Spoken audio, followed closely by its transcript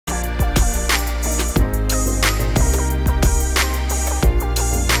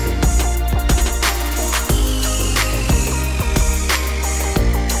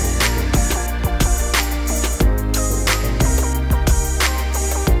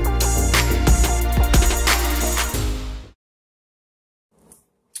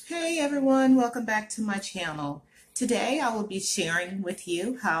everyone, welcome back to my channel. Today I will be sharing with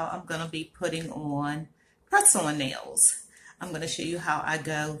you how I'm going to be putting on press-on nails. I'm going to show you how I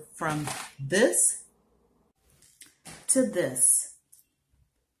go from this to this.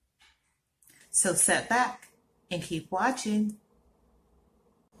 So sit back and keep watching.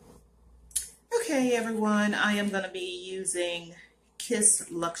 Okay everyone, I am going to be using Kiss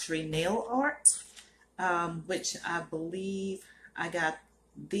Luxury Nail Art, which I believe I got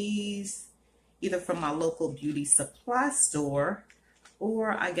these either from my local beauty supply store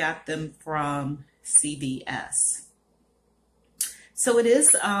or I got them from CVS. So it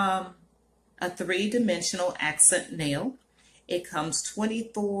is a 3-dimensional accent nail. It comes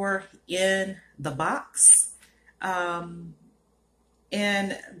 24 in the box. And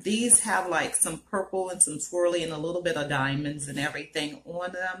these have like some purple and some swirly and a little bit of diamonds and everything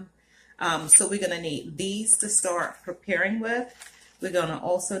on them. So we're going to need these to start preparing with. We're going to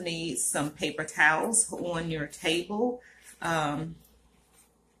also need some paper towels on your table. And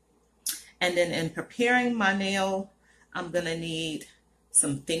then in preparing my nail, I'm going to need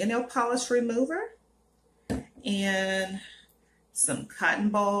some fingernail polish remover and some cotton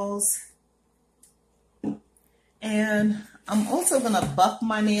balls. And I'm also going to buff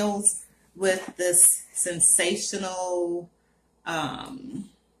my nails with this Sensationail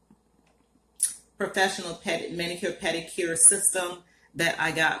professional manicure pedicure system that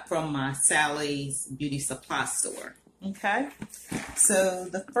I got from my Sally's beauty supply store. Okay, so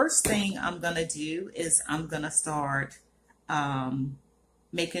the first thing I'm going to do is I'm going to start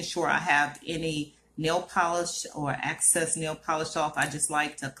making sure I have any nail polish or excess nail polish off. I just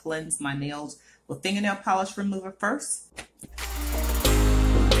like to cleanse my nails with fingernail polish remover first.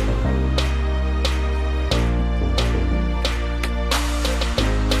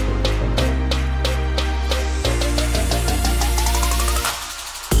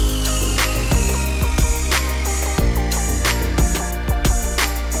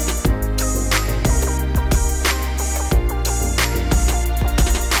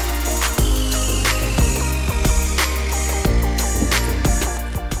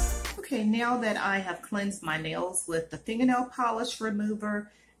 Now that I have cleansed my nails with the fingernail polish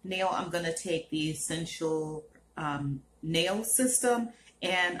remover, now I'm going to take the Essential nail system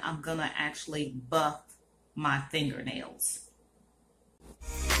and I'm going to actually buff my fingernails.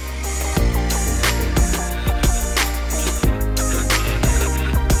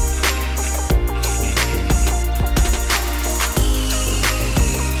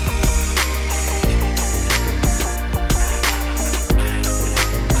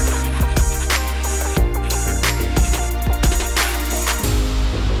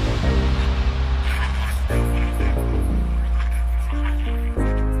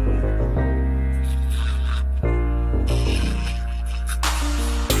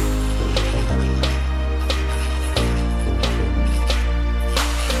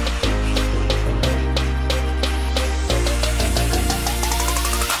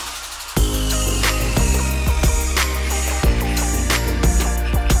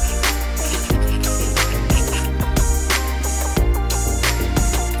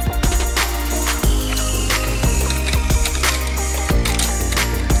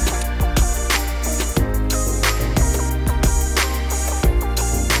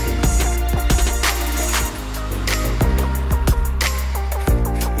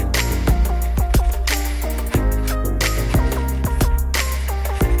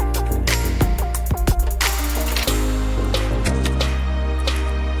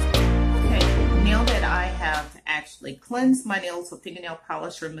 Cleanse my nails with fingernail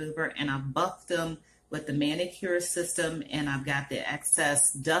polish remover and I buffed them with the manicure system and I've got the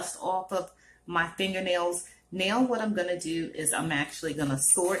excess dust off of my fingernails. Now what I'm going to do is I'm actually going to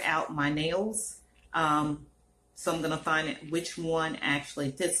sort out my nails. So I'm going to find which one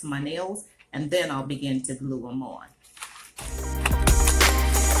actually fits my nails and then I'll begin to glue them on.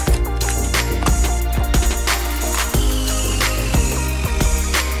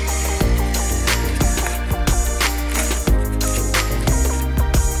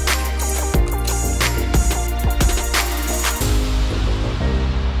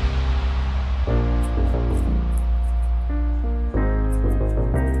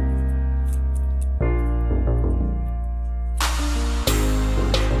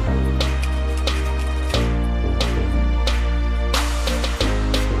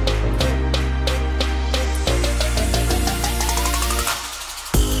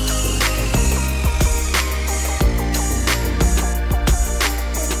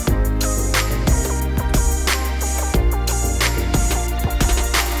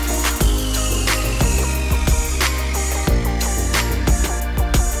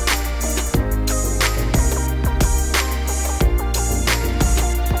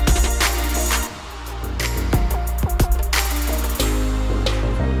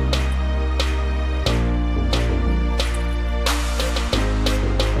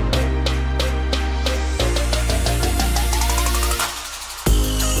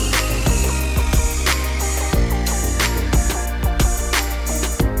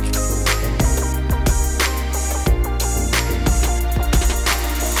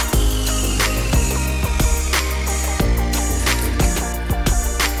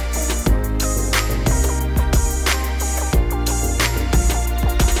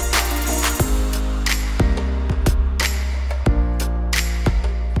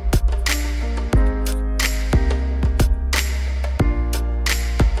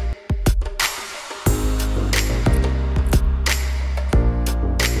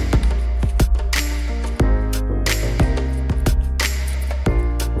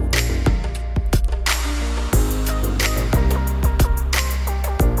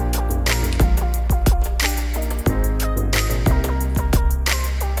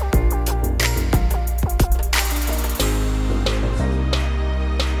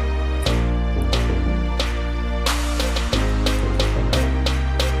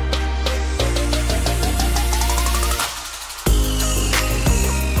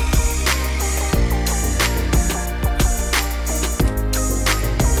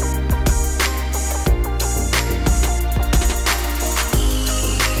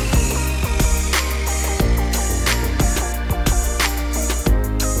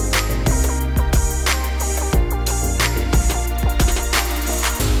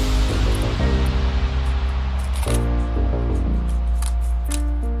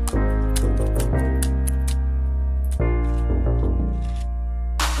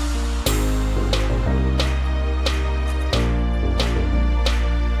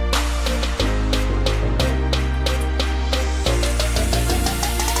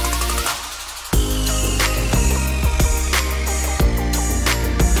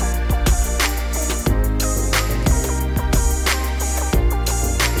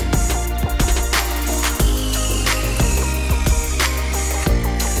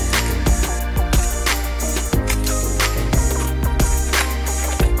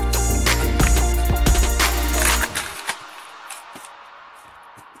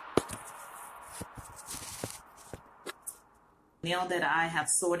 now that I have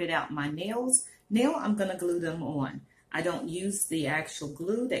sorted out my nails, now I'm going to glue them on. I don't use the actual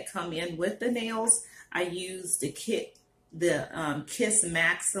glue that come in with the nails. I use the Kiss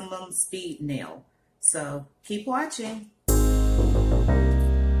Maximum Speed Nail. So keep watching.